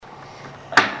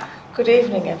Good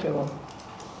evening, everyone.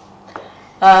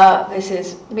 This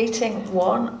is meeting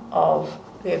one of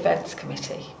the events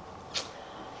committee.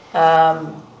 I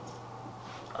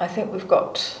think we've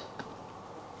got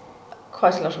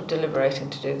quite a lot of deliberating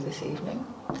to do this evening.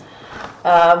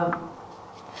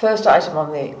 First item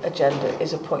on the agenda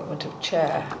is appointment of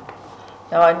chair.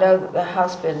 Now, I know that there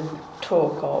has been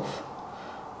talk of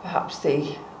perhaps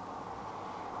the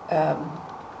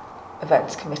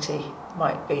events committee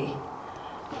might be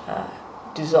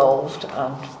dissolved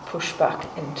and pushed back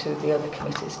into the other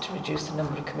committees to reduce the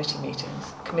number of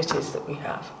committees that we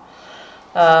have.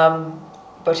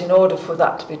 But in order for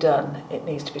that to be done, it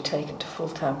needs to be taken to full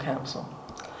town council.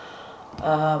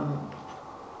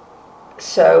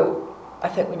 So I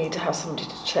think we need to have somebody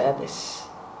to chair this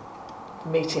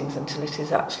meetings until it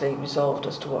is actually resolved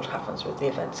as to what happens with the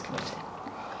events committee.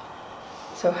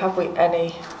 So have we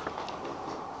any?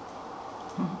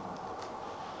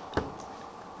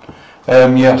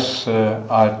 Yes,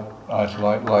 I'd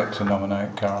like to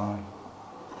nominate Caroline.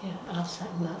 Yeah, I'll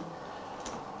second that.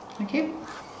 Thank you.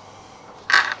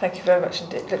 Thank you very much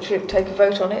indeed. Let's take a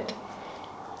vote on it.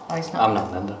 I'm not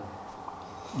a member.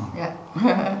 Yeah.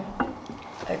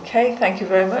 Okay, thank you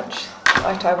very much.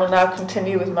 Right, I will now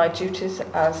continue with my duties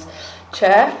as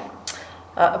chair.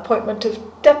 Appointment of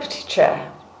deputy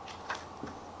chair.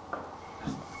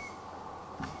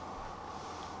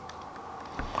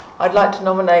 I'd like to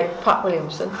nominate Pat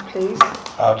Williamson, please.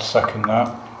 I'd second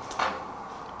that.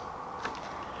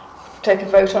 Take a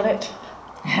vote on it.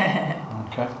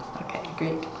 Okay. Okay,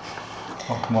 agreed.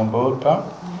 Welcome on board, Pat.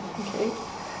 Thank you.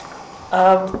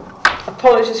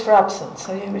 Apologies for absence.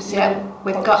 Are you receiving? Yeah,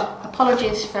 we've got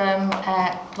apologies from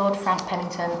Lord Frank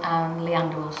Pennington and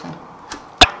Leander Wilson.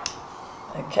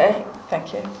 Okay,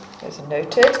 thank you. Those are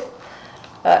noted.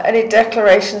 Any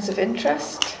declarations of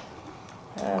interest?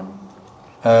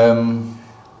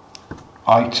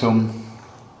 Item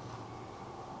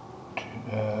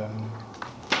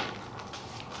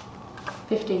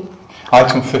 15.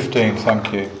 Item 15,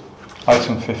 thank you.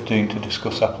 Item 15 to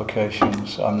discuss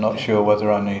applications. I'm not sure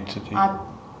whether I need to do.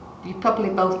 You probably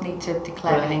both need to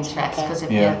declare an interest because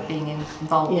of Yeah. you being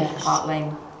involved with Park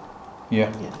Lane Yeah.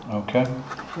 Okay.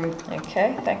 group.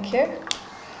 Okay, thank you.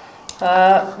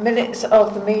 Minutes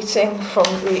of the meeting from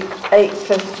the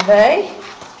 8th of May.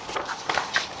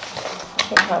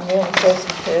 I think I'm the only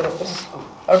person here that was...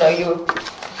 Oh no, you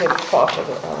were part of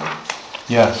it, weren't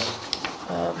you? Yes.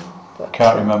 I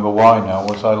can't remember why now.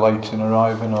 Was I late in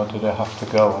arriving or did I have to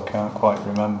go? I can't quite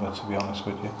remember, to be honest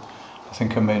with you. I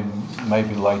think I mean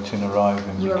maybe late in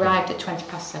arriving. You arrived at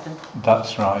 7:20.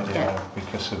 That's right, yeah,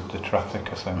 because of the traffic,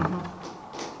 I think. Mm-hmm.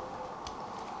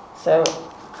 So,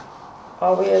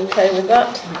 are we okay with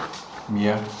that?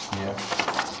 Yeah.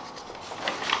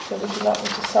 So would you like me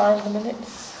to sign the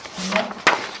minutes? Yeah.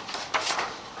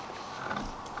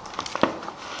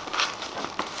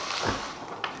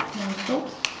 No,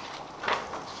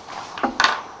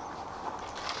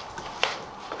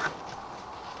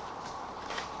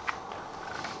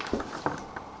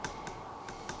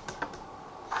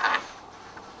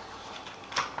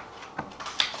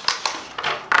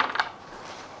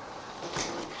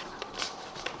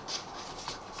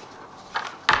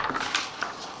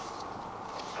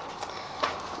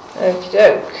 Okie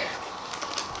doke.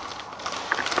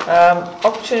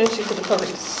 Opportunity for the public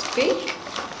to speak.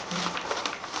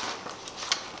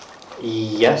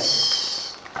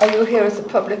 Yes. Are you here as the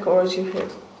public or as you here?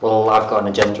 Well, I've got an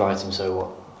agenda item, so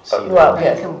what? Well, You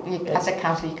yes. can, as a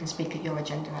councillor, you can speak at your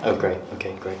agenda. Oh, great.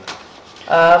 Okay, great.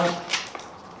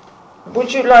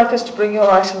 Would you like us to bring your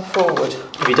item forward?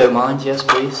 If you don't mind, yes,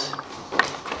 please.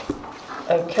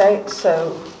 Okay,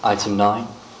 so... Item 9.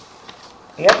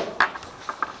 Yep.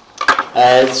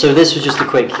 So this was just a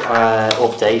quick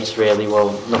update, really.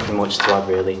 Well, nothing much to add,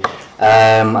 really.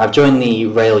 I've joined the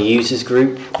rail users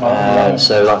group,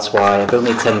 so that's why I've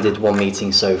only attended one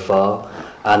meeting so far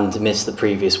and missed the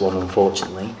previous one,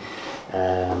 unfortunately.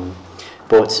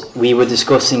 But we were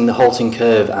discussing the Halton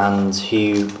Curve, and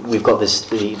we've got this.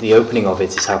 The opening of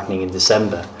it is happening in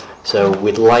December, so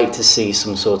we'd like to see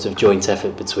some sort of joint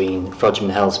effort between Frodsham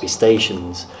and Helsby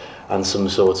stations and some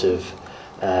sort of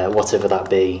whatever that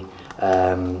be.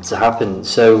 To happen.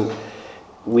 So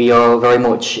we are very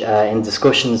much in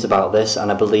discussions about this,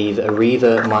 and I believe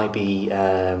Arriva might be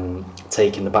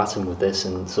taking the baton with this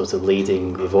and sort of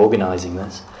leading with organising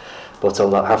this, but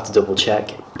I'll have to double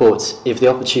check. But if the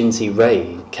opportunity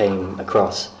came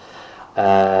across,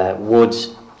 I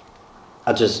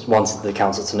just wanted the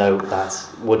council to know that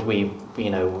would we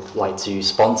like to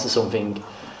sponsor something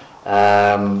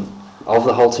of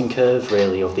the Halton Curve,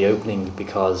 really, of the opening,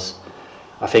 because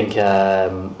I think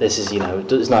this is,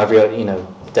 it's not every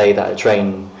day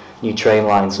that new train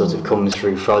line sort of comes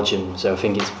through Frodsham. So I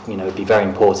think it's it'd be very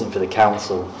important for the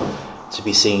council to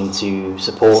be seen to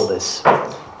support this. I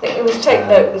think we must take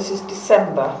note. This is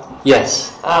December.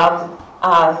 Yes.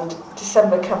 And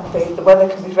December the weather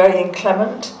can be very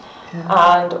inclement,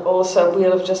 and also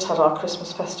we'll have just had our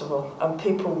Christmas festival, and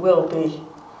people will be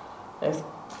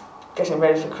getting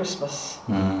ready for Christmas.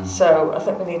 So I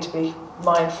think we need to be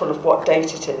mindful of what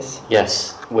date it is.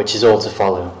 Yes, which is all to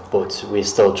follow, but we're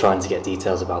still trying to get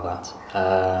details about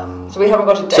that. So we haven't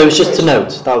got a date. So it's just to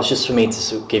note, that was just for me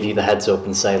to give you the heads up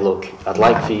and say, look, I'd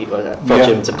like for you,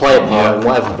 Frodsham to play a part in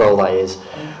whatever role that is,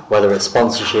 whether it's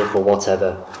sponsorship or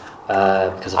whatever.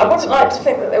 Because I wouldn't like to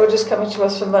think that they were just coming to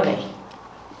us for money.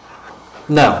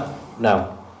 No.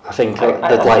 I think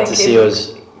they'd like to see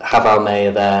us have our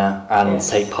mayor there and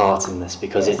take part in this,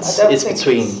 because it's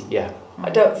between. I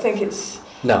don't think it's.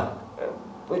 No.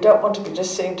 We don't want to be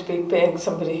just seen to be being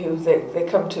somebody who they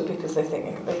come to because they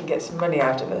think they can get some money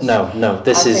out of us. No.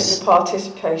 I think the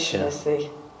participation is the.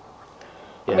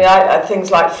 I mean, things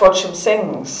like Frodsham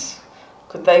Sings,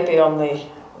 could they be on the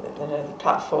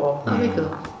platform? That'd be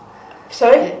good.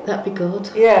 Sorry? That'd be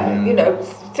good. Yeah,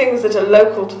 things that are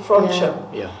local to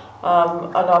Frodsham. Yeah.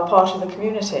 And are part of the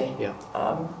community. Yeah.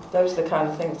 Those are the kind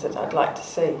of things that I'd like to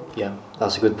see. Yeah,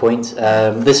 that's a good point.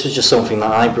 This was just something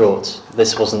that I brought.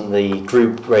 This wasn't the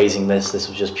group raising this. This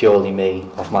was just purely me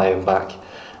off my own back,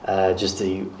 just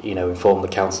to inform the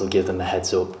council, give them a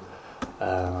heads up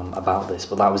about this.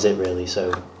 But that was it really.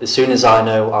 So as soon as I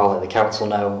know, I'll let the council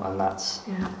know, and that's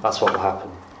what will happen.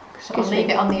 So I'll leave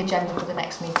it on the agenda for the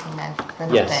next meeting then, for an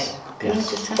update. Can I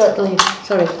just ask,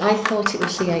 sorry, I thought it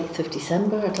was the 8th of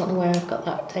December. I don't know where I've got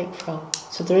that date from.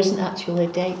 So there isn't actually a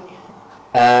date.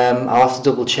 I'll have to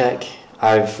double check.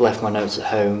 I've left my notes at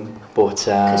home, but...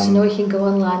 Because you can go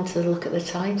online to look at the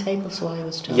timetable, so I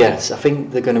was told. Yes, I think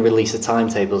they're going to release the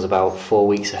timetables about 4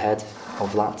 weeks ahead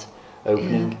of that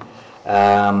opening.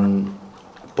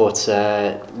 But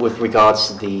with regards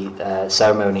to the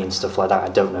ceremony and stuff like that, I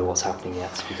don't know what's happening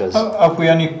yet, because... Have we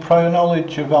any prior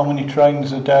knowledge of how many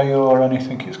trains a day or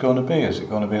anything it's going to be? Is it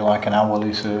going to be like an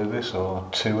hourly service or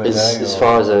 2 a day? As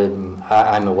far as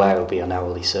I'm aware, it'll be an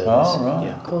hourly service. Oh, right.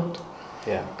 Yeah. Good.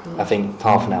 Yeah. Good. I think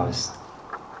half an hour is,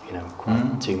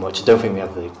 quite too much. I don't think we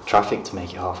have the traffic to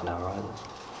make it half an hour either.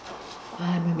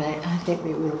 I think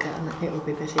we will get, it will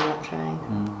be busy, that train.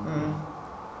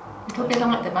 It'll be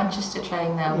like the Manchester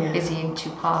train now, busy in 2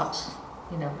 parts,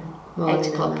 8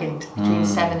 o'clock between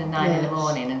 7 and 9 in the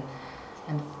morning.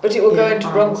 And but it will go into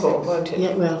Runcorn, won't it? Yeah,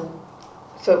 it will.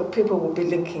 So people will be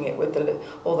linking it with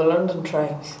all the London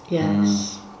trains.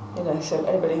 Yes. So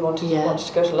anybody who wants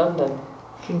to go to London,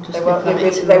 they won't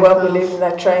be leaving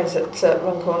their trains at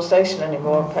Runcorn station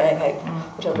anymore and paying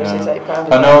whatever it is,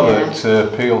 £8. I know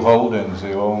that Peel Holdings,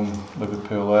 who own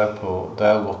Liverpool Airport,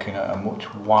 they're looking at a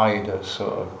much wider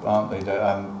sort of, aren't they?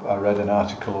 I read an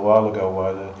article a while ago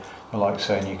where they're like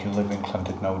saying you can live in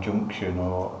Llandudno Junction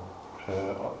or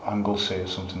Anglesey or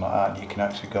something like that, and you can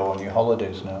actually go on your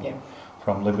holidays now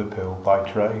from Liverpool by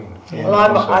train. Yeah. Well,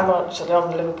 I'm actually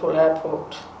on the Liverpool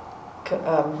Airport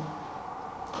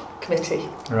committee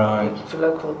for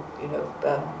local,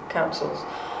 councils,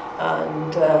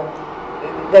 and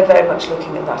they're very much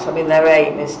looking at that. I mean, their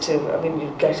aim is to.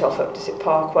 You get off at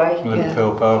Parkway.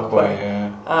 Liverpool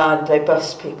Parkway, and they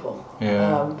bus people.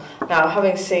 Yeah. Now,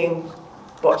 having seen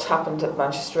what's happened at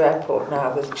Manchester Airport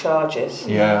now with charges,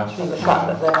 and the fact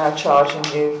that they're now charging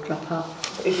you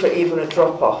for even a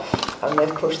drop off, and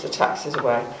they've pushed the taxes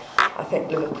away, I think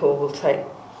Liverpool will take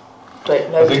great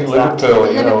note of that.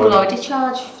 Liverpool already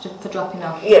charge for dropping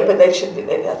off. Yeah, but they should.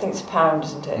 I think it's £1,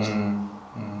 isn't it?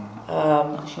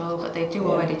 I'm not sure, but they do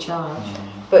already charge.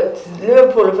 But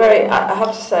Liverpool are very. I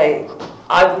have to say,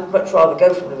 I would much rather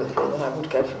go from Liverpool than I would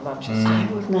go from Manchester. I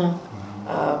would know.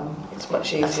 It's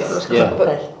much easier.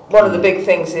 But one of the big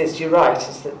things is, you're right,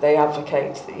 is that they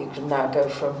advocate that you can now go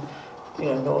from,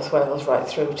 North Wales right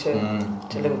through to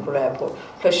Liverpool Airport.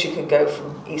 Plus, you can go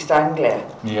from East Anglia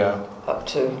up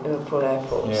to Liverpool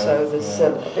Airport. Yeah, so there's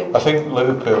a big. I think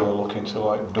Liverpool are looking to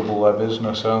double their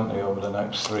business, aren't they, over the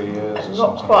next 3 years? Or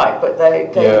not quite, but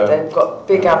they've got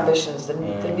big ambitions. The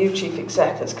new chief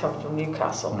exec has come from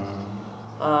Newcastle,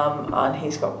 and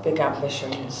he's got big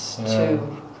ambitions to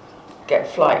get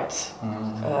flights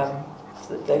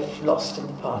that they've lost in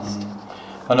the past.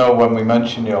 I know when we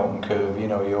mentioned the Alton Curve,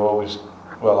 I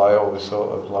always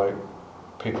thought of like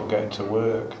people getting to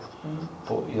work,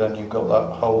 but then you've got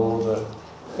that whole other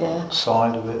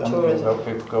side of it, haven't you, about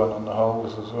people going on the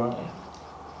holes as well.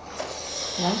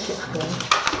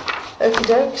 Okie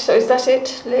doke, so is that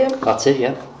it, Liam? That's it,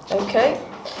 yeah. Okay.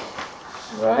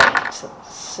 Right,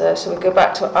 so we go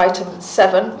back to item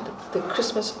 7, the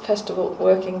Christmas Festival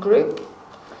Working Group.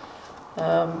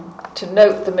 To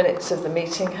note the minutes of the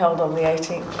meeting held on the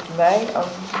 18th of May,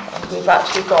 and we've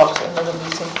actually got another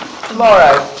meeting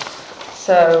tomorrow.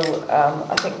 So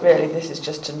I think really this is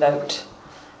just a note.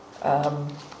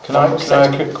 Can I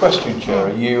ask a question, Chair?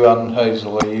 Are you and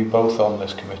Hazel, are you both on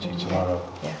this committee tomorrow?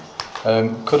 Yes.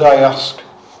 Could I ask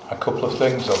a couple of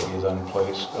things of you then,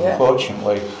 please? Yeah.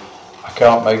 Unfortunately, I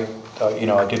can't make,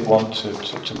 I did want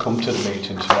to come to the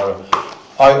meeting tomorrow.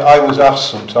 I was asked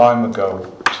some time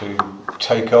ago to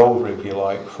take over, if you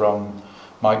like, from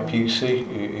Mike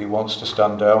Pusey, who wants to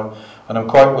stand down, and I'm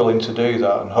quite willing to do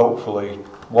that, and hopefully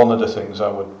one of the things I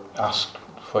would ask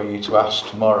for you to ask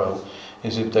tomorrow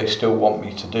is if they still want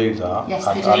me to do that. Yes,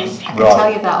 they do. I can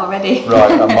tell you that already.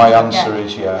 Right, and my answer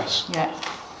is yes. Yeah.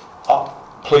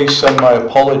 Please send my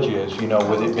apologies,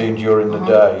 with it being during the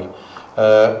day,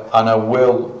 and I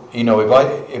will,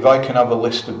 if I can have a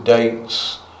list of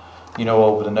dates,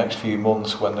 over the next few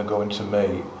months when they're going to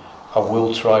meet, I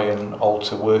will try and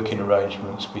alter working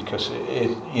arrangements, because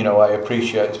I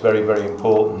appreciate it's very, very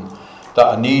important that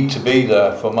I need to be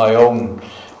there for my own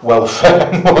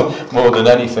welfare more than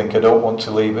anything. I don't want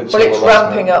to leave it. Well, it's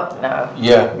ramping up now.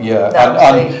 Yeah.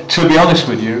 And to be honest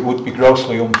with you, it would be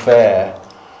grossly unfair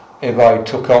if I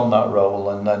took on that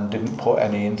role and then didn't put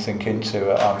anything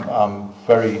into it. I'm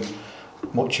very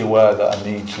much aware that I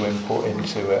need to input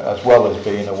into it, as well as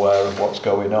being aware of what's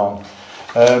going on.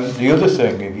 The other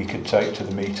thing, if you could take to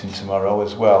the meeting tomorrow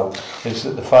as well, is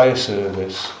that the fire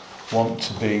service want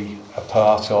to be a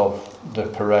part of the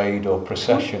parade or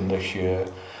procession this year,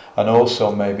 and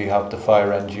also maybe have the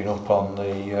fire engine up on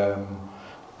the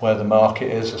where the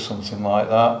market is or something like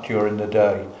that during the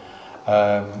day.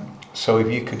 So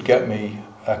if you could get me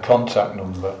a contact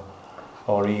number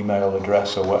or email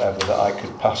address or whatever that I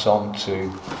could pass on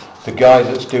to the guy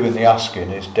that's doing the asking,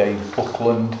 is Dave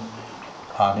Buckland,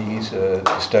 and he's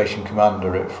the station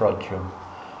commander at Frodsham,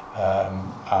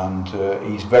 and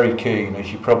he's very keen.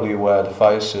 As you're probably aware, the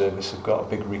fire service have got a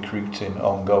big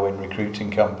ongoing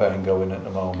recruiting campaign going at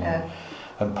the moment,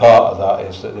 and part of that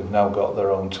is that they've now got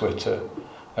their own Twitter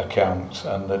account,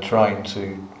 and they're trying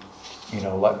to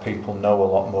let people know a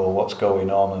lot more what's going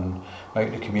on and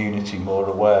make the community more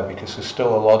aware, because there's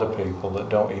still a lot of people that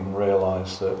don't even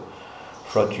realise that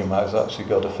Frodsham has actually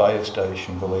got a fire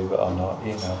station, believe it or not,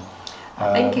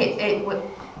 I think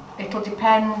it'll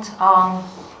depend on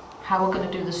how we're going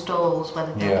to do the stalls,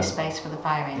 whether there'll be space for the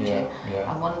fire engine.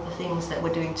 And one of the things that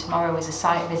we're doing tomorrow is a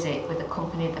site visit with a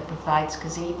company that provides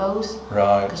gazebos.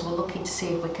 Right. Because we're looking to see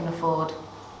if we can afford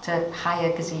to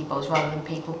hire gazebos rather than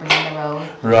people bringing their own.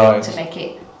 Right. To make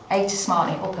it, to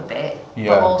smarten it up a bit,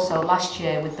 but also last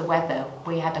year with the weather,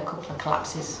 we had a couple of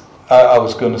collapses. I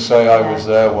was going to say I was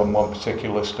there when one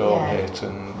particular storm hit,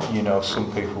 and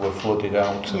some people were flooded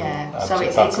out. And so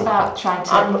it's about trying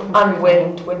to and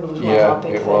wind was one of our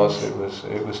big things.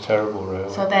 It was terrible,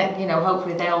 really. So then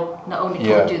hopefully they'll not only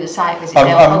come and do the site visit.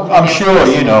 I'm sure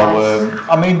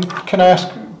I mean, can I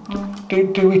ask?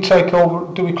 Do we take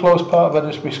over? Do we close part of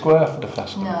Edisbury Square for the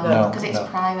festival? No, because it's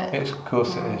private. Of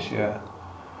course it is. Yeah.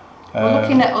 We're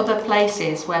looking at other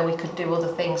places where we could do other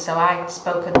things. So I've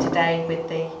spoken today with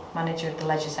the manager of the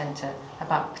leisure centre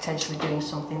about potentially doing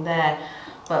something there,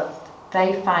 but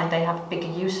they find they have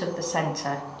bigger use of the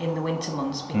centre in the winter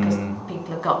months because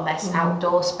people have got less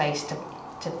outdoor space to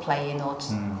play in or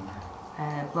to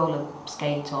roller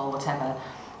skate or whatever.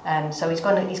 So he's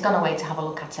gone away to have a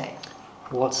look at it.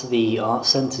 What's the art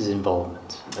centre's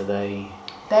involvement? Are they?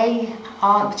 They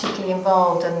aren't particularly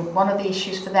involved, and one of the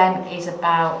issues for them is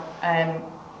about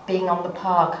being on the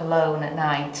park alone at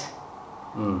night,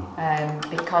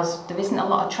 because there isn't a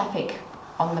lot of traffic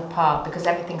on the park because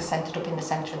everything's centred up in the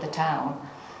centre of the town.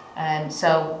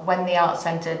 So when the art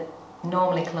centre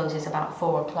normally closes about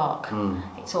 4 o'clock,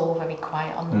 it's all very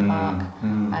quiet on the park,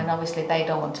 and obviously they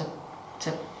don't want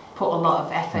to put a lot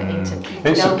of effort into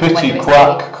people. It's a pity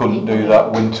Quack couldn't do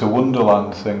that Winter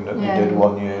Wonderland thing that they did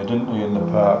one year, didn't they, in the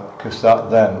park, because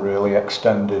that then really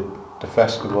extended the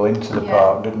festival into the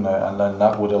park, didn't it? And then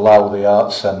that would allow the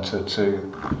arts centre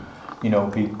to,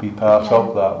 be part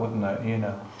of that, wouldn't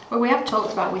it? Well, we have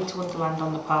talked about Winter Wonderland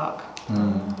on the park.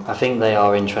 I think they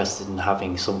are interested in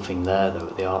having something there though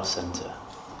at the arts centre,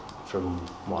 from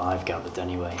what I've gathered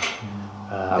anyway.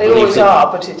 They always are,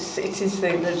 but it is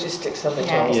the logistics of it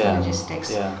all. It's the logistics.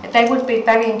 They would be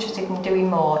very interested in doing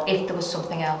more if there was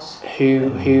something else.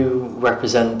 Who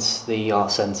represents the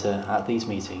art centre at these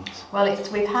meetings? Well,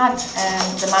 we've had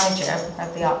the manager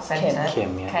of the art centre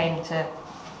Kim, came to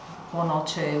 1 or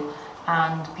 2,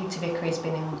 and Peter Vickery has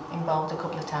been involved a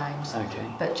couple of times. Okay.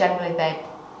 But generally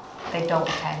they don't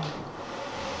attend.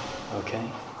 Okay.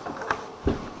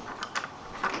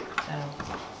 So,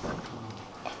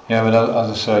 Yeah, but as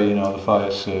I say, you know, the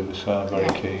fire service are very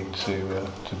keen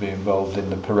to be involved in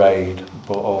the parade,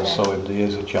 but also if there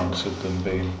is a chance of them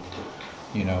being,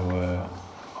 you know,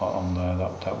 on there,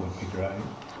 that would be great.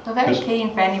 we're very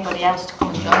keen for anybody else to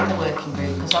come and join the working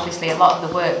group, because obviously a lot of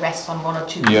the work rests on one or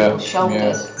two people's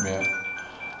shoulders.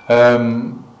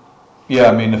 Yeah,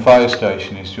 I mean the fire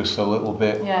station is just a little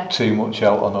bit too much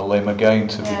out on a limb again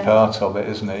to be part of it,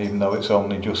 isn't it? Even though it's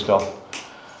only just off,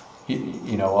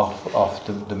 you know, off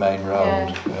the main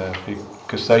road,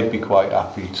 because they'd be quite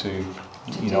happy to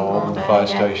you know, open the fire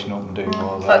station up and do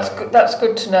more there. That's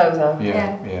good to know, though.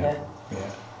 Yeah.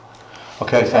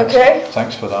 Okay,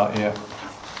 thanks for that. Yeah.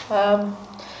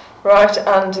 Right,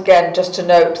 and again, just to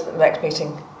note that the next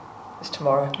meeting is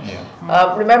tomorrow.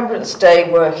 Yeah. Remembrance Day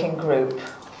working group.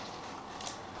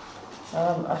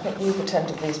 I think you've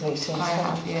attended these meetings. I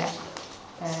have, yeah.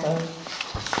 So.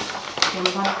 Yeah,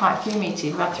 we've had quite a few meetings.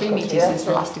 We've had 3 meetings since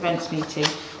the last events meeting.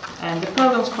 The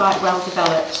programme's quite well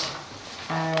developed.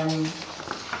 I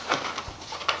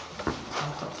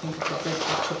don't think I've got the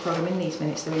actual programme in these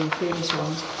minutes, they're in the previous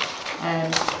ones.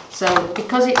 So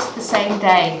because it's the same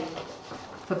day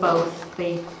for both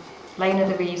the Lane of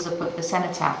the Reeves up at the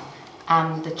cenotaph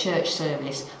and the church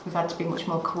service, we've had to be much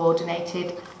more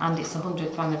coordinated, and it's the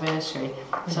 100th anniversary.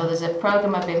 So there's a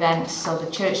programme of events, so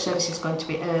the church service is going to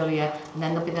be earlier, and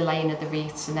then there'll be the Lane of the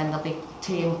Wreaths, and then there'll be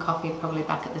tea and coffee probably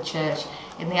back at the church.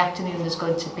 In the afternoon there's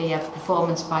going to be a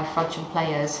performance by Frodsham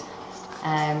players,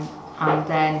 and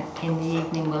then in the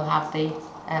evening we'll have the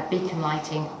beacon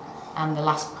lighting and the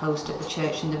last post at the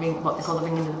church, and the ring, what they call the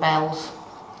ringing of the bells,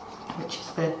 which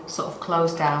is the sort of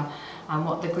close down. And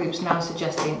what the group's now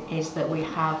suggesting is that we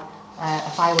have a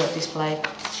firework display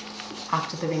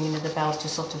after the ringing of the bells to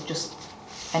sort of just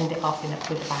end it off with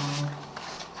a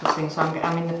bang. So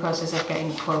I'm in the process of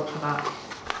getting a quote for that.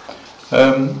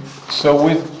 So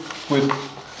with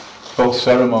both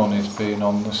ceremonies being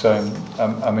on the same,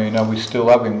 I mean, are we still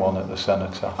having one at the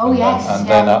cenotaph? Oh, yes.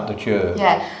 Then at the church?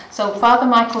 Yeah. So Father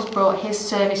Michael's brought his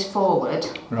service forward.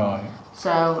 Right. So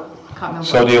I can't remember.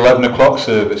 So the 11 o'clock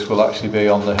service will actually be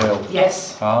on the hill?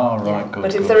 Yes. Oh, right, good.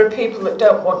 But if there are people that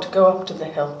don't want to go up to the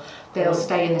hill, they'll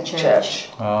stay in the church.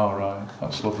 Oh, right.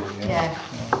 That's lovely, yeah.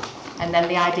 And then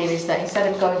the idea is that instead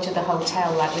of going to the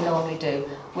hotel like we normally do,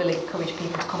 we'll encourage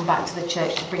people to come back to the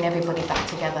church to bring everybody back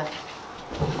together.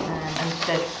 And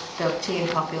the tea and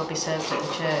coffee will be served at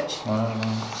the church.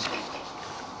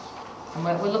 And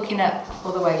we're looking at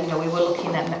other ways, you know, we were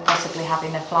looking at possibly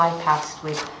having a fly past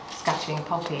with scattering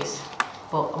poppies,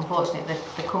 but unfortunately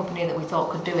the company that we thought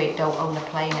could do it don't own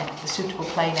the suitable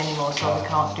plane anymore, so we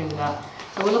can't do that.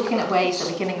 So we're looking at ways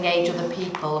that we can engage other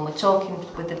people, and we're talking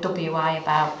with the WI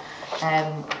about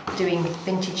doing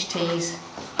vintage teas,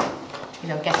 you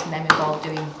know, getting them involved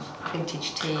doing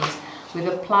vintage teas. We've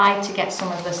applied to get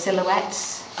some of the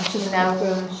silhouettes, you know,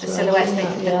 the silhouettes,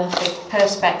 the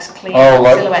perspex clean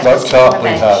silhouettes. Like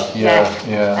Tarpley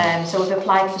had, So we've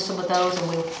applied for some of those, and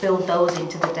we'll build those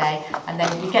into the day, and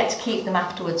then you get to keep them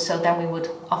afterwards, so then we would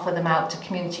offer them out to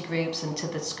community groups and to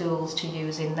the schools to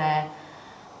use in their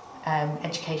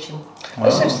education.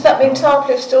 So does that mean Tarpley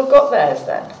have still got theirs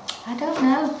then? I don't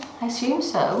know, I assume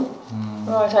so.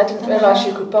 Right, I didn't realise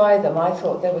you could buy them. I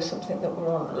thought there was something that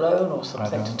were on loan or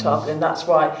something to Tarpley, and that's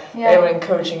why they were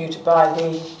encouraging you to buy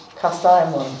the cast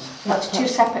iron ones. That's 2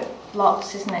 separate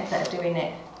lots, isn't it, that are doing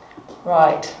it?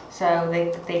 Right. So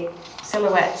the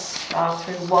silhouettes are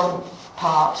through one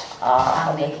part,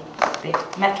 and the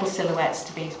metal silhouettes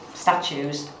to be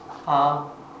statues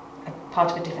are a part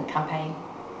of a different campaign.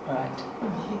 Right.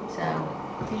 So.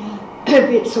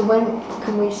 So when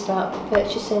can we start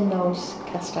purchasing those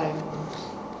cast iron ones?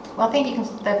 Well, I think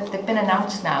they've been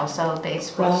announced now, so that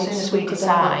as soon as we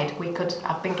decide,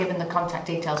 I've been given the contact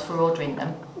details for ordering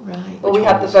them. Right. Well, we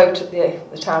had the vote at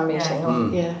the town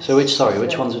meeting. Yeah. So which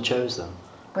ones were chosen?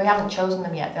 We haven't chosen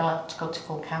them yet, they'll have to go to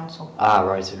full council. Ah,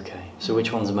 right, okay. So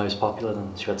which ones are most popular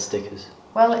then? She had stickers?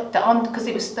 Well,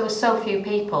 because there were so few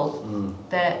people,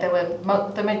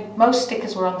 most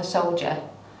stickers were on the soldier.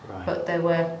 Right. But there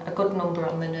were a good number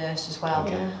on the nurse as well.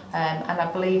 Okay. And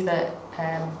I believe that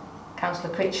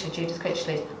Councillor Critchley, Judith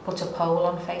Critchley, put a poll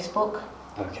on Facebook.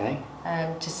 Okay.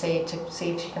 To see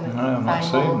if she can No, I'm not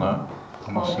find seeing more. that.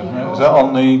 I must admit. Is that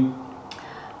on the...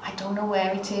 I don't know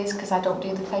where it is because I don't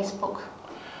do the Facebook.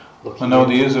 I know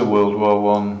there is a World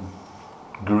War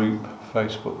I group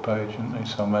Facebook page, isn't there?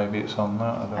 So maybe it's on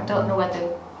that. I don't know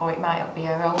whether, or it might be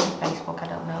her own Facebook. I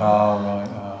don't know. Oh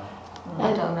right.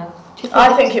 I don't know.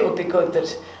 I think it would be good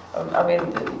that, I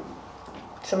mean,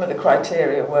 some of the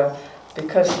criteria were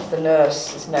because of the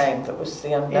nurse's name that was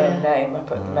the unknown name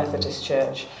up at the Methodist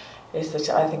Church, is that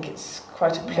I think it's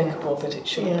quite applicable that it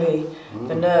should be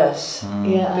the nurse,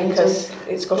 because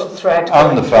it's got a thread.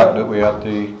 And the fact that we had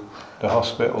the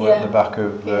hospital at the back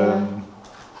of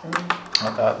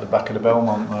at the back of the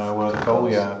Belmont there, where the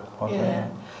colliery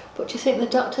was. But do you think the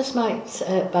doctors might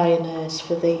buy a nurse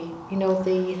for the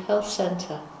health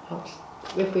centre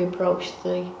if we approach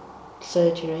the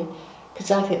surgery? Because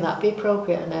I think that'd be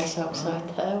appropriate, a nurse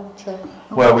outside there.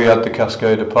 Where we had the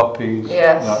cascade of poppies,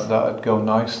 yes. that'd go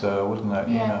nice there, wouldn't it?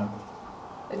 Yeah. You know.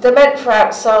 They're meant for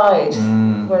outside,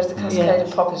 whereas the cascade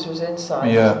of poppies was inside.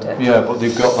 Yeah, but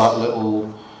they've got that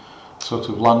little sort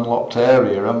of landlocked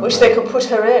area, haven't which they could put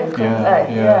her in, couldn't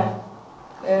they? Yeah.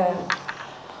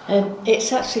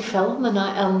 It's actually fell on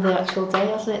the actual day,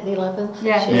 hasn't it? The 11th.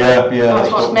 Yeah.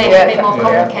 That's what's made it a bit more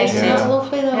complicated. It's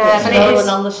lovely though. Yeah, but it is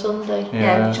on the Sunday.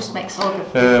 Yeah, it just makes all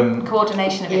the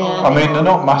coordination of it all. I mean, they're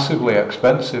not massively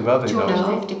expensive, are they?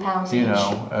 £250 you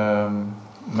know,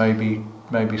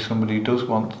 maybe somebody does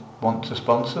want to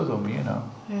sponsor them. You know.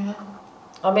 Yeah.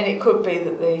 I mean, it could be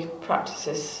that the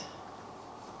practices.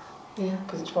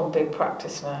 Because it's one big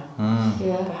practice now.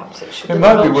 Perhaps it should. It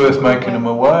might be worth making them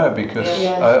aware, because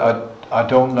I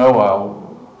don't know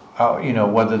how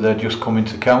whether they're just coming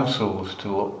to councils to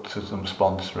look to them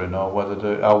sponsoring, or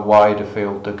whether how wide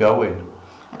afield they're going.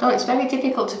 I don't. It's very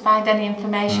difficult to find any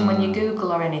information when you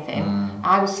Google or anything.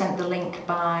 I was sent the link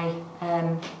by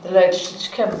the lady she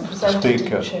came and presented,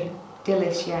 didn't she?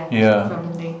 Dillis,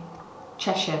 from the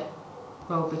Cheshire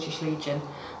Royal British Legion.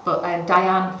 But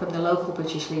Diane from the local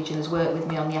British Legion has worked with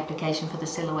me on the application for the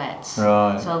silhouettes.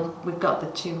 Right. So we've got the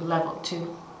two levels. Is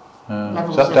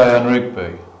that Diane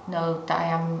Rigby? No,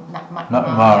 Diane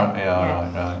McMahon.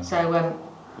 Right. So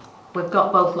we've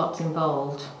got both lots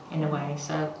involved in a way.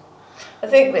 So I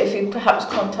think that if you perhaps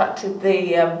contacted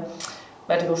the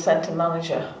medical centre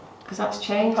manager, because that's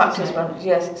changed. Practice manager,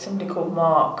 yes, it's somebody called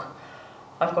Mark.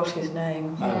 I've got his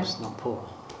name. No, it's not Paul.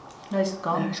 No, it's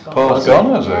gone. Paul's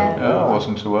gone, has he? Yeah, I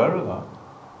wasn't aware of that.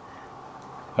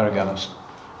 There again, I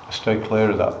stay clear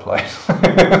of that place.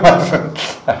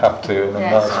 I have to, and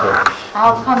that's good.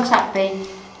 I'll contact the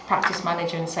practice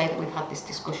manager and say that we've had this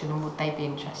discussion, and would they be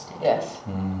interested? Yes.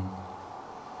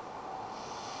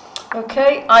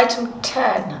 Okay, item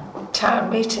 10, town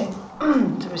meeting,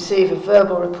 to receive a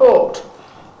verbal report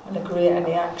and agree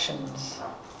any actions.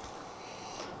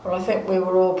 Well, I think we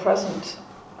were all present.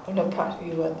 Oh no, Pat,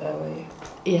 you weren't there, were you?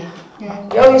 Yeah.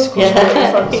 Oh, yes, of course, you were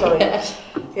at the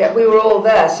front, sorry. Yeah, we were all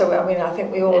there, so I mean, I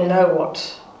think we all know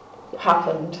what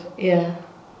happened. Yeah.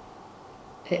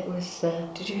 It was...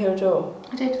 Did you hear a door?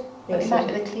 I did. Yes, it might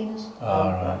be the cleaners.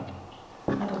 All right.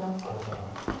 I don't know.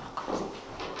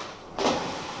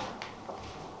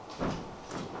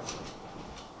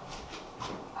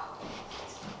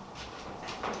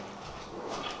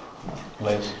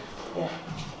 Liz? Yeah.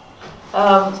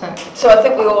 So I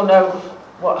think we all know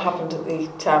what happened at the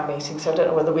town meeting, so I don't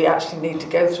know whether we actually need to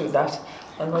go through that.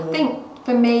 And I think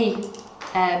for me,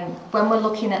 when we're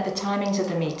looking at the timings of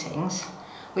the meetings,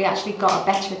 we actually got a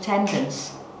better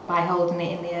attendance by holding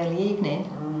it in the early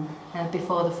evening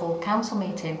before the full council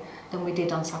meeting than we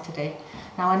did on Saturday.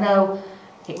 Now I know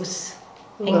it was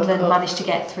England managed to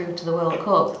get through to the World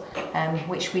Cup,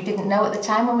 which we didn't know at the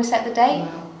time when we set the date.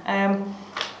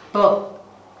 But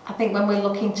I think when we're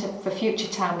looking for future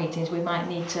town meetings, we might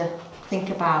need to think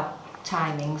about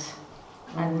timings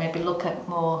and maybe look at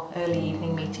more early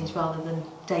evening meetings rather than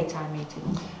daytime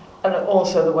meetings. And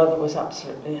also the weather was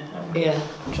absolutely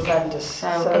tremendous.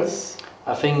 So it's...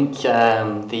 I think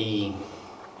the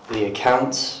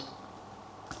accounts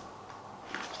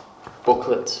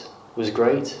booklet was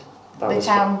great. The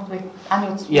town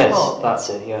annual report. Yes, that's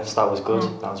it. Yes, that was good.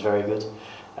 That was very good.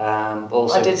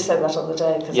 Also, I did say that on the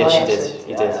day. Yes,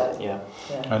 you did. Yeah.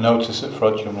 I noticed that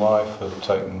Frodsham Life have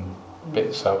taken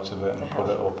bits out of it and put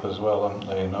it up as well, haven't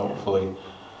they? And hopefully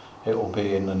it will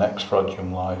be in the next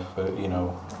Frodsham Life,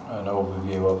 an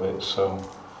overview of it. So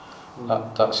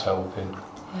that's helping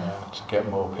to get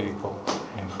more people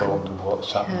informed of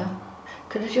what's happening.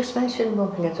 Could I just mention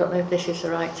one thing? I don't know if this is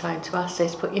the right time to ask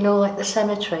this, but like the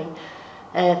cemetery,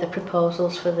 the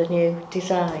proposals for the new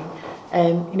design,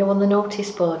 on the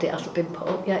notice board it hasn't been put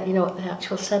up yet, at the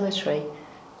actual cemetery.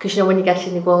 Because when you get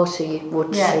in the water you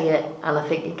would see it, and I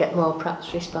think you get more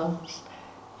perhaps response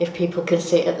if people can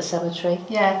see it at the cemetery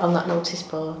on that notice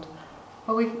board.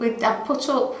 Well, I've put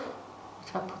up, what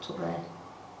have I put up there?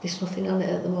 There's nothing on it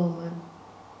at the moment.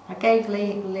 I gave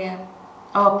Leah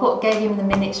Gave him the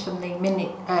minutes from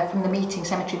the meeting,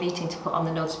 cemetery meeting, to put on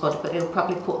the notice board, but he'll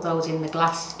probably put those in the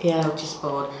glass notice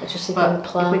board. I just think But the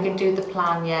plan. if we can do the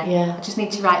plan, I just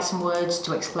need to write some words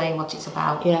to explain what it's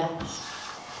about. Yes.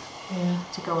 Yeah.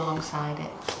 To go alongside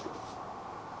it.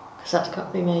 Because that's got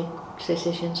to be made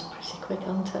decisions pretty quick,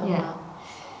 hasn't it? Yeah.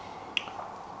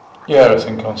 Yeah, I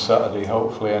think on Saturday,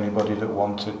 hopefully anybody that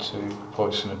wanted to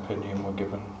voice an opinion were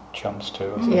given a chance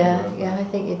to. I think, I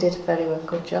think you did a very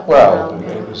good job. Well,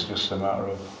 it was just a matter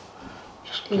of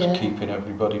just keeping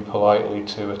everybody politely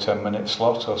to a 10-minute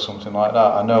slot or something like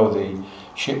that. I know the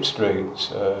Ship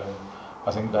Street,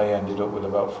 I think they ended up with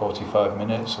about 45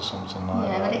 minutes or something like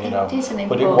that. It is an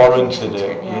but it warranted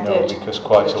it, because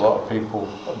quite a lot of people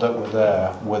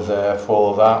that were there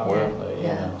for that, weren't they?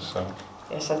 Yeah. You know, so.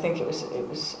 Yes, I think it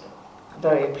was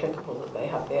very applicable that they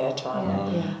had the airtime.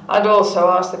 Yeah. And also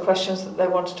ask the questions that they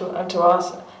wanted to, and to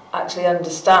actually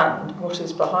understand what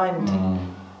is behind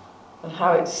and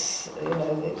how it's,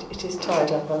 it is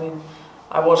tied up. I mean,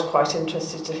 I was quite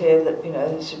interested to hear that, it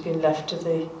had been left to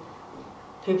the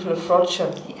people of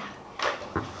Frodsham. Yeah.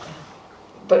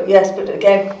 But yes, but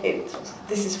again,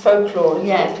 this is folklore.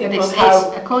 Yeah, but it's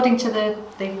according to the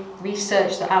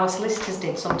research that our solicitors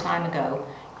did some time ago,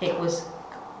 it was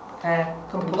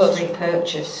compulsory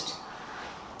purchased,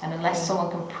 and unless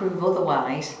someone can prove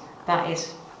otherwise, that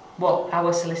is what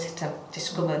our solicitor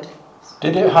discovered.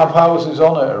 Did it have houses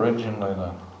on it originally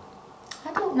then?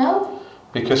 I don't know.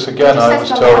 Because again, I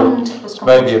was told,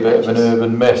 maybe a bit of an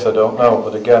urban myth, I don't know,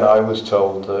 but again, I was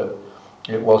told that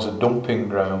it was a dumping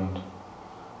ground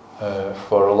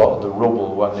for a lot of the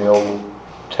rubble when the old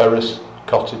terrace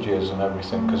cottages and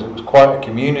everything, because it was quite a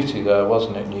community there,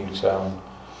 wasn't it, Newtown?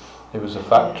 It was a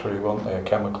factory, wasn't there,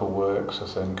 chemical works, I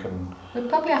think, and... We'd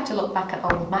probably have to look back at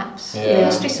old maps. Yeah, the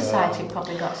History Society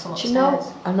probably got some upstairs. Do you know,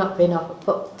 I'm not being off,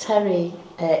 but Terry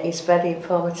is very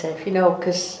informative,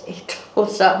 because he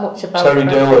knows that much about... Terry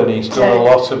Dillon, he's done a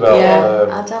lot about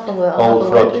I'd have a word,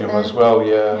 old Frodsham as well,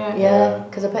 Yeah,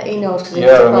 because I bet he knows, because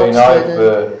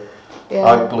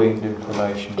I've gleaned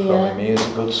information from him. He is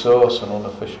a good source, an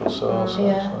unofficial source.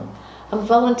 Yeah. And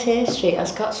Volunteer Street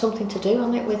has got something to do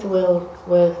on it with the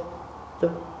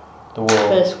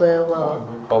First World War.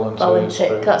 Volunteer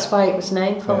Street. That's why it was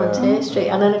named Volunteer Street.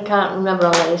 And then I can't remember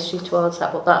all the history towards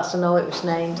that, but that's to know it was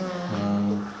named.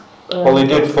 Well, he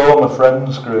did form a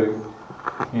friends group,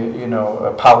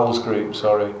 a pals group,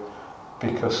 sorry,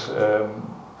 because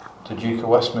the Duke of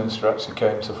Westminster actually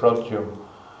came to Frodsham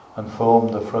and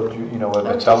formed the Frodsham, a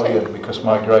battalion, because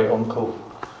my great uncle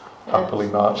happily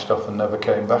marched off and never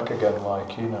came back again,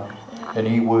 and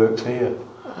he worked here.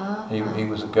 He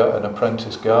was an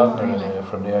apprentice gardener in here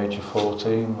from the age of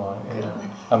 14,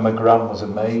 and my gran was a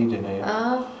maid in here.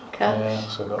 Yeah,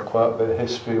 so I've got quite a bit of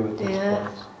history with this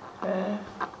place.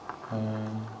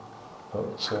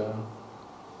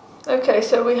 Okay,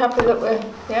 so we're happy that we're,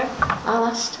 I'll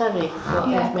ask Terry what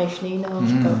information he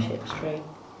knows about Ship Street.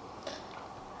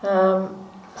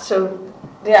 So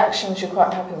the actions, you're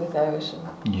quite happy with those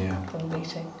from the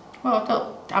meeting?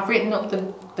 Well, I've written up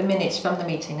the minutes from the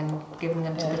meeting and given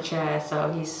them to the chair,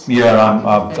 so he's... Yeah,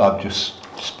 I've just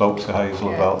spoke to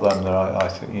Hazel about them. I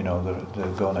think,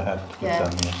 they're going ahead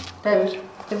with them.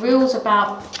 The rules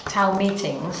about town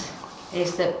meetings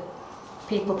is that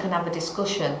people can have a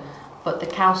discussion, but the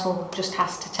council just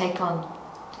has to take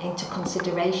into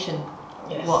consideration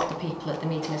what the people at the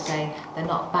meeting are saying. They're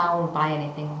not bound by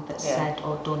anything that's said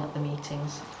or done at the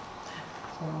meetings.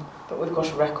 So. But we've got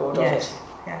a record of it.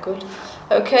 Yeah. Good.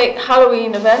 Okay,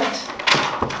 Halloween event.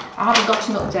 I haven't got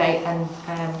an update, and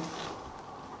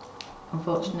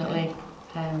unfortunately,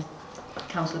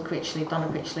 Councillor Donna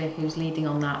Critchley, who's leading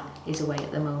on that, is away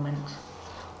at the moment.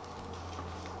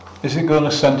 Is it going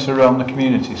to centre around the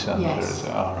community centre? Yes. Is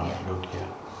it? All right, good,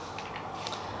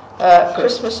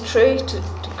 Christmas tree, to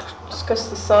discuss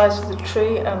the size of the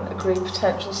tree and agree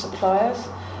potential suppliers.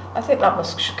 I think that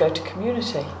should go to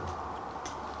community.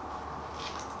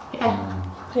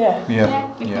 Defer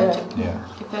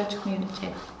to community.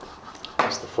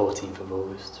 It's the 14th of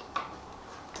August.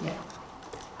 Yeah.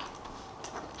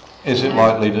 Is it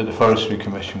likely that the Forestry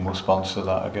Commission will sponsor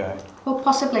that again? Well,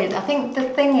 possibly. I think the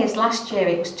thing is, last year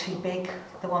it was too big,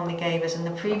 the one they gave us, and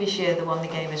the previous year the one they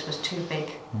gave us was too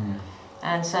big.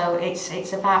 And so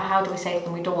it's about how do we say to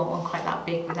them, we don't want one quite that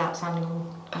big without sounding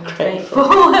ungrateful.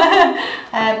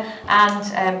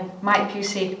 Mike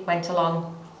Pusey went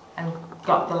along and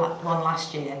got the one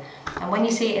last year, and when you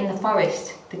see it in the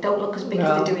forest, they don't look as big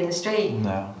as they do in the street.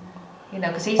 No.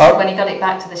 Because he said when he got it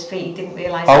back to the street, he didn't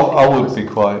realise. I would be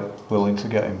quite willing to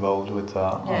get involved with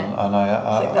that, and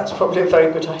I think that's probably a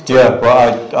very good idea. Yeah,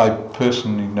 but I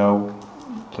personally know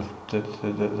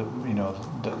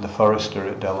the forester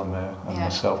at Delamere and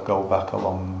myself go back a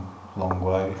long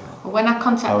way. Well, when I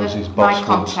contact my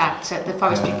contact at the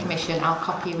Forestry Commission, I'll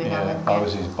copy with Ellen. I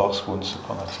was his boss once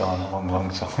upon a time, a long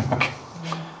time ago.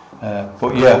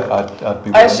 But yeah, I'd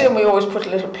be. I assume we always put a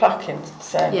little plaque in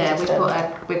saying. Yeah,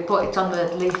 we put it on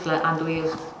the leaflet, and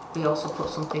we also put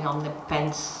something on the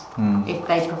fence if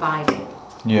they provide it.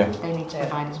 Yeah. They need to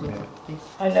provide us with it.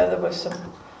 I know there was some.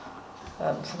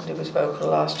 Somebody was vocal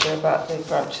last year about the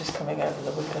branches coming over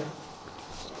the wicker.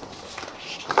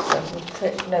 So we'll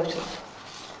take note of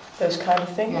those kind of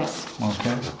things. Yes.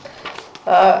 Okay.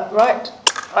 Right,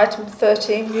 item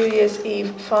 13, New Year's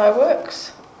Eve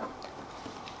fireworks.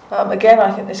 Again,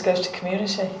 I think this goes to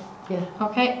community. Yeah.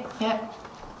 Okay, yeah.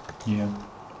 Yeah.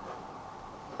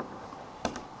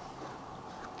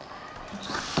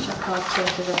 Check our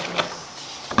terms of reference.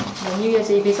 The New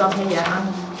Year's Eve is on here,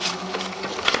 and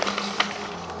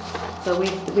so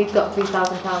we've got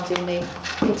 £3,000 in the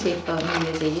kitty for New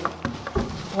Year's Eve.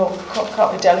 Well,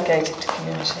 can't we delegate it to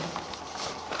community?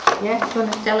 Yeah, do you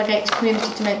want to delegate to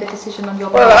community to make the decision on your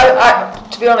Well, I,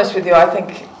 to be honest with you, I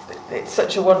think it's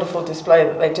such a wonderful display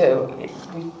that they do.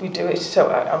 We do it, so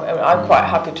I'm quite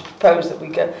happy to propose that we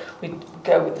go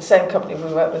with the same company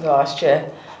we went with last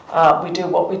year. We do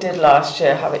what we did last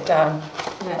year, have it down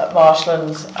at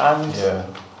Marshlands, and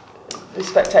the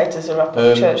spectators are up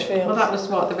at Church Fields. Well, that was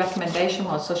what the recommendation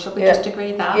was, so should we just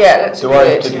agree that? Yeah, let's Do I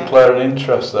have to declare an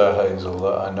interest there, Hazel,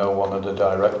 that I know one of the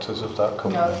directors of that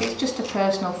company? No, if it's just a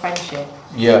personal friendship.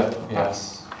 Yeah.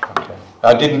 Okay.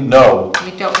 I didn't know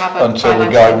you don't have until the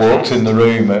guy walked in the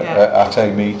room at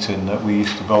a meeting that we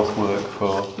used to both work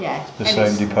for the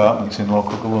same departments in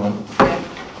local government. But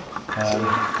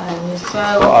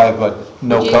I've had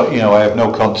I have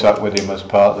no contact with him as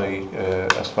part of the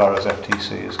as far as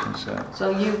FTC is concerned.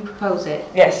 So you propose it?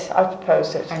 Yes, I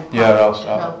proposed it. And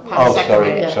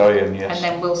sorry, and yes. And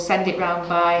then we'll send it round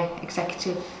by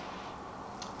executive,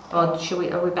 or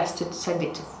are we best to send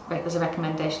it to as a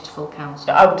recommendation to full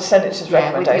council? I would send it as a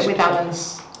recommendation. With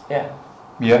Alan's. Yeah.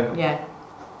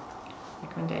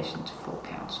 Recommendation to full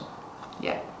council.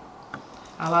 Yeah.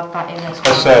 I'll add that in as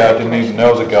well. I say I didn't even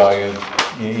know the guy.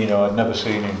 I'd never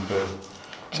seen him for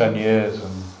 10 years,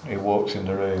 and he walked in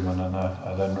the room, and then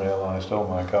I then realised, oh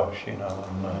my gosh,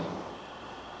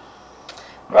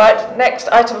 Right, next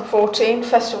item 14,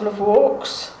 Festival of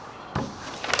Walks.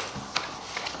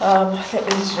 I think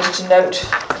this is just to note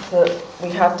that we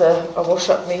had a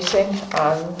wash-up meeting,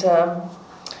 and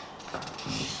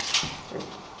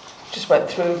just went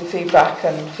through the feedback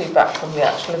from the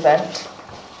actual event.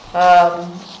 And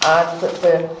that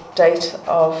the date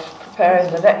of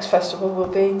preparing the next festival will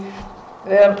be the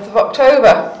 11th of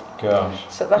October. Gosh.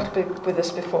 So that'll be with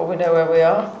us before we know where we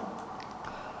are.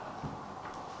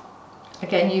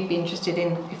 Again, you'd be interested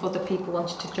in if other people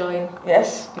wanted to join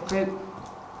the group.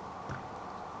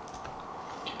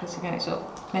 Because again, it's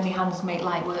up. Many hands make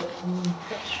light work.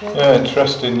 That's true. Yeah,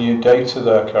 interesting new data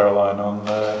there, Caroline, on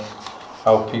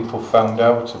how people found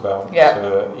out about,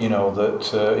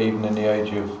 that even in the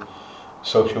age of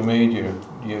social media,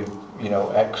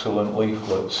 excellent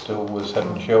leaflets still was head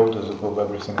and shoulders above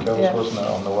everything else, wasn't it,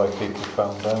 on the way people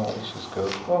found out, which is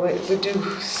good. Well, we do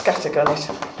scattergun it.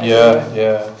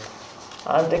 Yeah.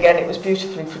 And again, it was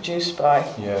beautifully produced by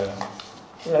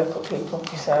the local people,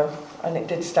 and it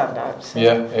did stand out. So.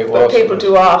 Yeah, it was. But people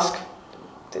do ask,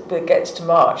 it gets to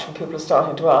March and people are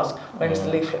starting to ask, when's the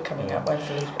leaflet coming out, when's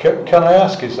the leaflet Can I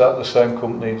ask, is that the same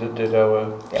company that did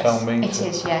our town meeting? It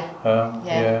is, yeah.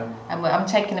 And I'm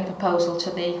taking a proposal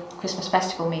to the Christmas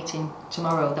Festival meeting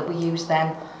tomorrow that we use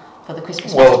them for the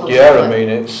Christmas Festival. Well, I mean,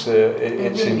 it's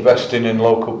really investing in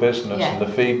local business, and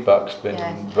the feedback's been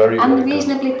very, very and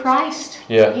reasonably good. Priced.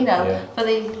 For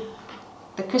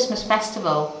the Christmas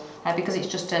Festival, because it's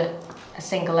just a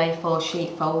single A4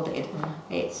 sheet folded,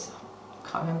 it's, I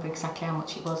can't remember exactly how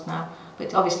much it was now, but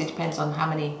it obviously depends on how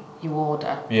many you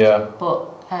order. But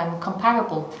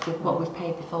comparable with what we've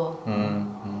paid before.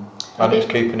 And it's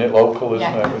keeping it local,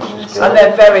 isn't it? Which is great. And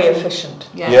they're very efficient.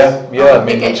 I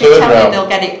mean, the turnaround. They'll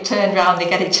get it turned round, they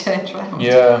get it turned round.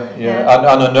 And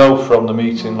I know from the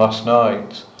meeting last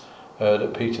night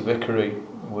that Peter Vickery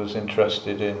was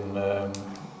interested in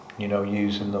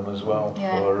using them as well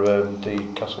for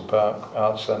the Castle Park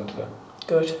Arts Centre.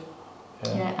 Good.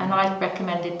 And I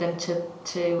recommended them to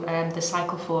the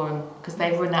Cycle Forum because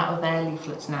they've run out of their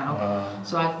leaflets now.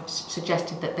 So I've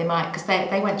suggested that they might, because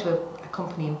they went to a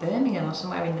company in Birmingham or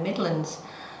somewhere in the Midlands,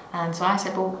 and so I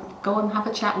said, well, go and have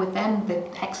a chat with them. They're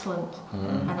excellent,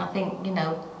 and I think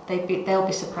they'll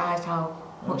be surprised how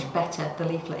much better the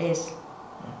leaflet is.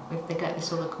 if they get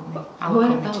this other company. Our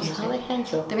company to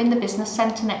use it. They're in the business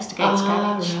centre next to Gates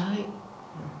Garage. Right.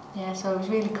 Yeah, so it was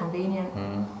really convenient.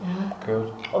 Yeah.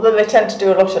 Good. Although they tend to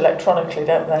do a lot electronically,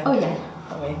 don't they? Oh yeah.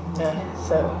 I mean,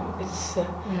 so it's you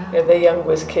know, they're young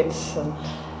whiz kids and.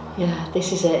 Yeah,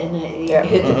 this is it, isn't it? Yeah.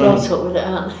 They're brought up with it,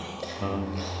 aren't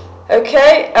they?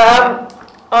 Okay,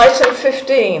 item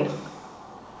 15.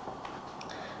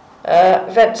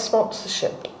 Event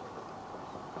sponsorship.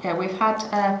 Yeah, we've had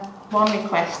one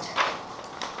request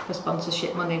for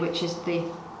sponsorship money, which is the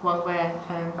one where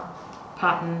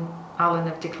Pat and Alan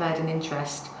have declared an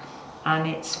interest, and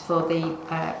it's for the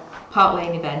Park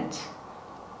Lane event,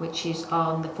 which is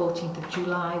on the 14th of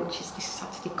July, which is this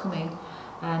Saturday coming,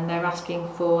 and they're asking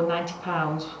for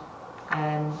 £90,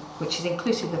 which is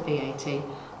inclusive of VAT,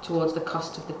 towards the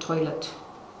cost of the toilet.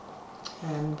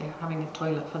 They're having a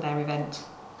toilet for their event.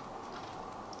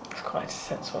 It's quite a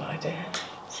sensible idea.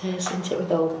 So, isn't it,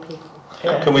 with old people?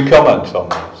 Yeah. Can we comment on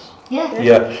this?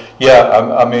 Yeah. Yeah.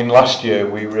 I mean, last year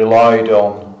we relied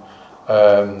on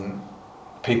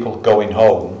people going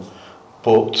home,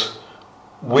 but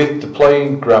with the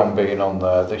playing ground being on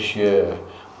there this year,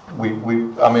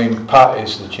 I mean, Pat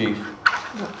is the chief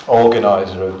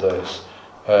organiser of this,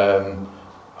 and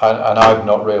I've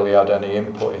not really had any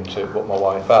input into it, but my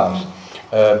wife has.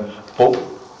 But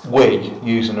we,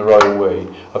 using the royal we,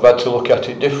 have had to look at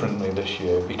it differently this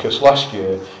year, because last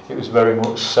year it was very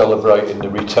much celebrating the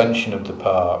retention of the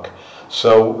park.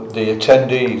 So the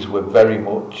attendees were very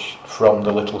much from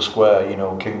the little square, you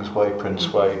know, Kingsway,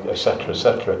 Princeway, etc.,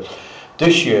 etc.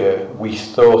 This year we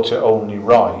thought it only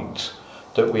right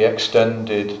that we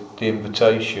extended the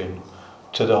invitation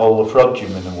to the whole of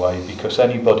Frodsham in a way, because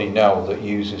anybody now that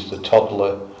uses the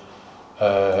toddler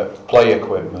play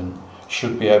equipment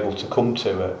should be able to come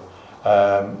to it.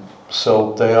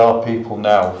 So there are people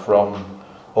now from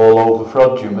all over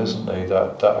Frodsham, isn't there,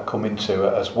 that are coming to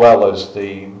it, as well as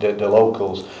the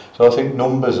locals. So I think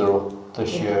numbers are up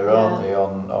this year, aren't they,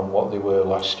 on what they were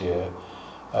last year.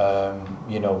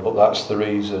 You know, but that's the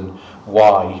reason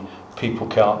why people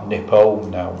can't nip home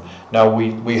now. Now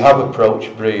we have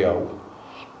approached Brio,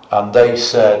 and they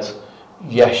said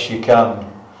yes, you can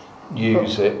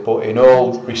use it, but in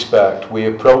all respect we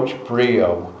approached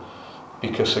Brio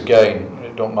because, again,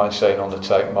 I don't mind saying on the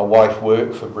tape, my wife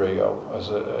worked for Brio as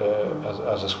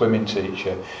a swimming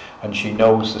teacher, and she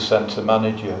knows the centre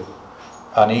manager,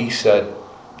 and he said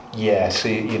yes,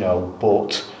 you know,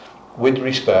 but with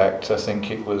respect, I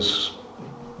think it was,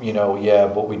 you know, yeah,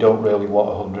 but we don't really want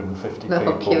 150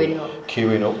 people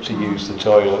queuing up to use the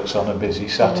toilets on a busy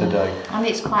Saturday. And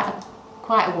it's quite a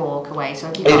walk away, so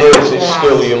if you it is, it's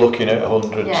still, you're looking at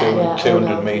 100,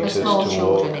 200 metres to walk.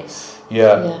 Children, it's...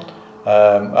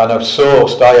 And I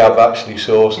have actually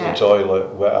sourced the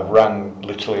toilet, where I've rang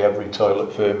literally every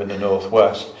toilet firm in the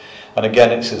northwest, and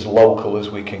again it's as local as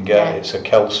we can get. It's a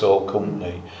Kelsall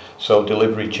company, so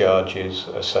delivery charges,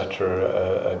 etc.,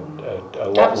 are a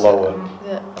lot lower.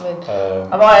 Yeah, I mean,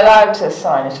 am I allowed to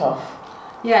sign it off?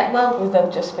 Yeah, well, with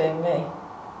them just being me.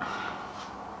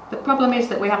 The problem is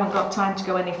that we haven't got time to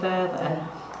go any further.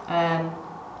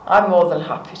 I'm more than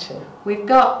happy to. We've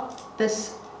got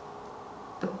this.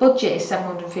 The budget is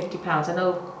 £750.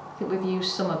 I think we've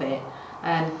used some of it,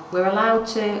 and we're allowed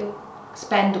to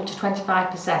spend up to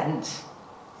 25%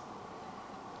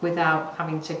 without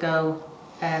having to go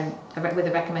with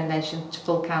a recommendation to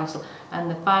full council.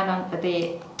 And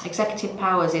the executive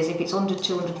powers is if it's under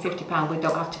 £250, we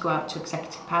don't have to go out to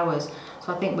executive powers.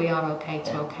 So I think we are okay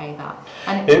to okay that.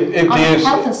 And on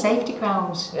health and safety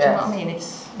grounds, do you know what I mean?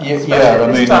 It's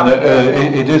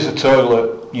it is a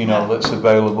toilet, you know, that's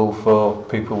available for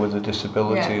people with a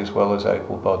disability as well as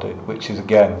able-bodied, which is,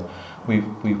 again,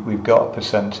 we've got a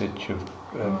percentage of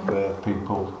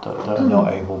people that are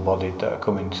not able-bodied that are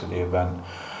coming to the event.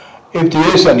 If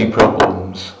there is any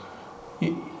problems,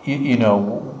 you know,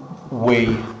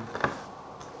 we'll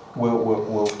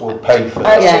pay for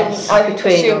that. I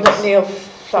assume that Neil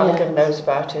Flanagan knows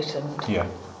about it and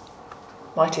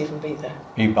might even be there.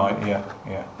 He might, You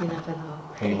never know.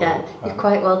 You're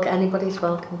quite welcome. Anybody's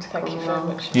welcome to come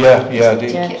along. Thank you very much.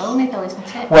 It's ticket only though,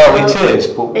 isn't it? Well, it is,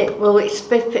 but...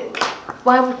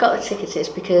 why we've got the tickets is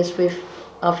because we've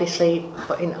obviously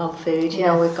putting on food. You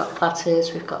know, we've got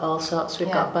platters, we've got all sorts,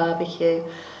 we've got barbecue.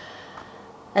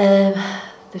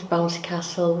 There's bouncy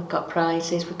castle, we've got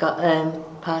prizes, we've got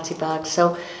party bags.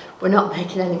 So we're not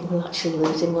making any, we're actually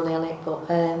losing money on it, but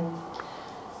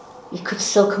you could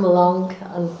still come along,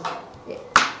 and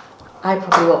I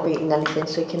probably won't be eating anything,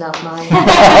 so you can have mine.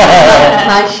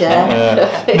 My share.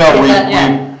 No,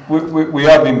 we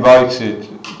have invited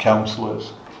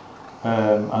councillors,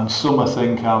 and some I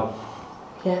think have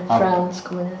Yeah, France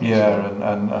coming in.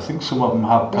 Yeah, and I think some of them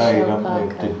have paid, Michelle haven't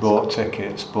they? Parker. They bought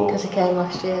tickets, Because but he came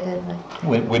last year, didn't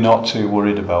they? we're not too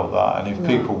worried about that. And if No.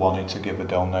 people wanted to give a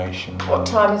donation, What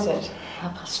then time is it?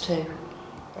 2:30.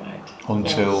 Right.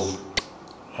 until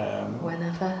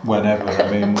Whenever. I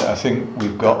mean, I think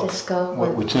we've got. Disco.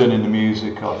 We're turning the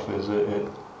music off. Is it at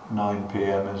 9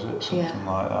 p.m? Is it something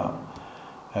like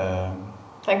that?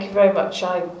 Thank you very much.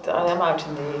 I am out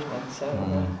in the evening, so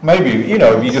Maybe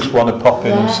if you just want to pop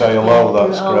in and say hello,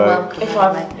 that's you're all great. welcome, if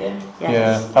aren't I'm we?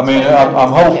 Yeah, I mean,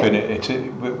 I'm hoping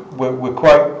we're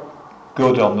quite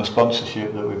good on the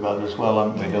sponsorship that we've had as well,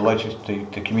 haven't we?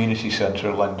 The community centre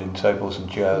are lending tables and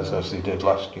chairs as they did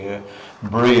last year.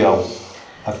 Brio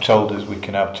have told us we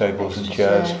can have tables and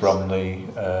chairs from the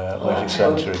leisure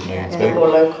centre if need be. more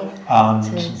local. And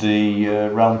the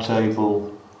round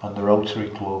table and the Rotary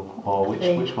Club, or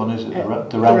which one is it?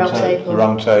 The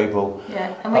round table.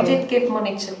 Yeah, and we did give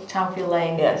money to Townfield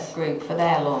Lane group for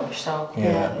their launch, so...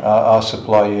 Yeah, are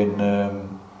supplying,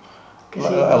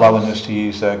 allowing us to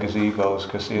use their gazebos,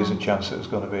 because there's a chance that there's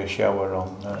going to be a shower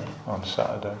on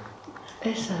Saturday.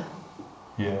 Is there?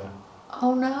 Yeah.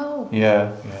 Oh no.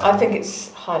 Yeah. I think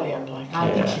it's highly unlikely.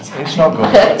 I think it's It's not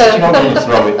going to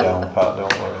throw it down, Pat,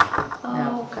 don't worry.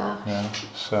 Oh gosh. Yeah,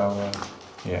 so,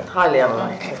 yeah. Highly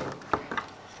unlikely.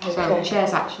 So,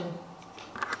 chairs action.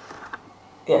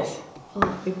 Yes. Oh,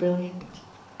 that'd be brilliant.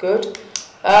 Good.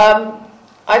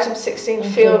 Item 16,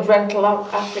 field rental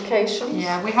applications.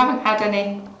 Yeah, we haven't had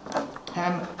any,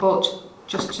 but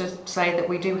just to say that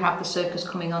we do have the circus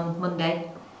coming on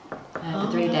Monday for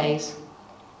 3 days.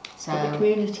 So, At the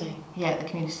community. Yeah, at the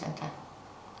community centre.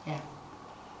 Yeah.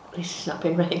 At least it's not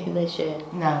been raining this year.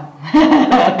 No.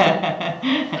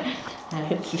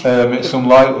 It's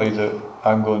unlikely that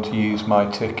I'm going to use my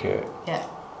ticket. Yeah.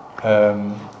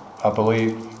 I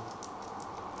believe.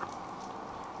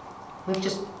 We've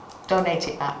just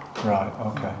donated it back. Right.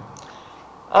 Okay.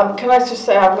 Can I just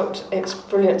say I've looked, it's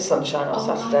brilliant sunshine on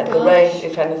Saturday. The rain,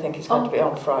 if anything, is going to be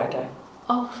on Friday.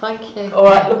 Oh, thank you. All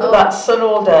right, look at that sun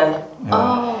all day.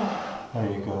 Oh. There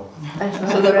you go.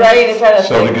 So the rain, if anything...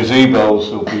 So the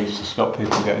gazebos will be to stop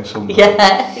people getting sunburned.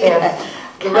 Yeah.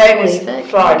 The rain is believe it.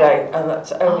 Friday, and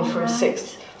that's only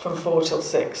from 4 till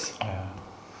 6. Yeah.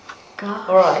 Gosh.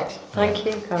 All right. Thank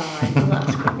you, Caroline. Well,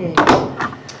 that's good news.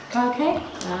 Okay.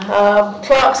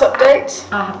 Clerk's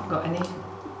update. I haven't got any.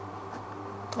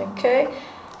 Okay.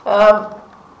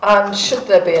 And should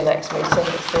there be a next meeting,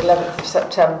 it's the 11th of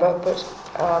September, but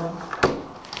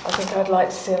I think I'd like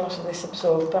to see a lot of this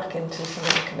absorbed back into some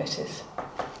of the committees.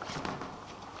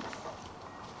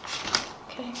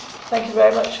 Okay. Thank you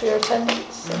very much for your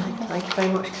attendance. Thank you very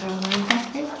much, Caroline.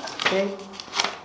 Thank you. Okay.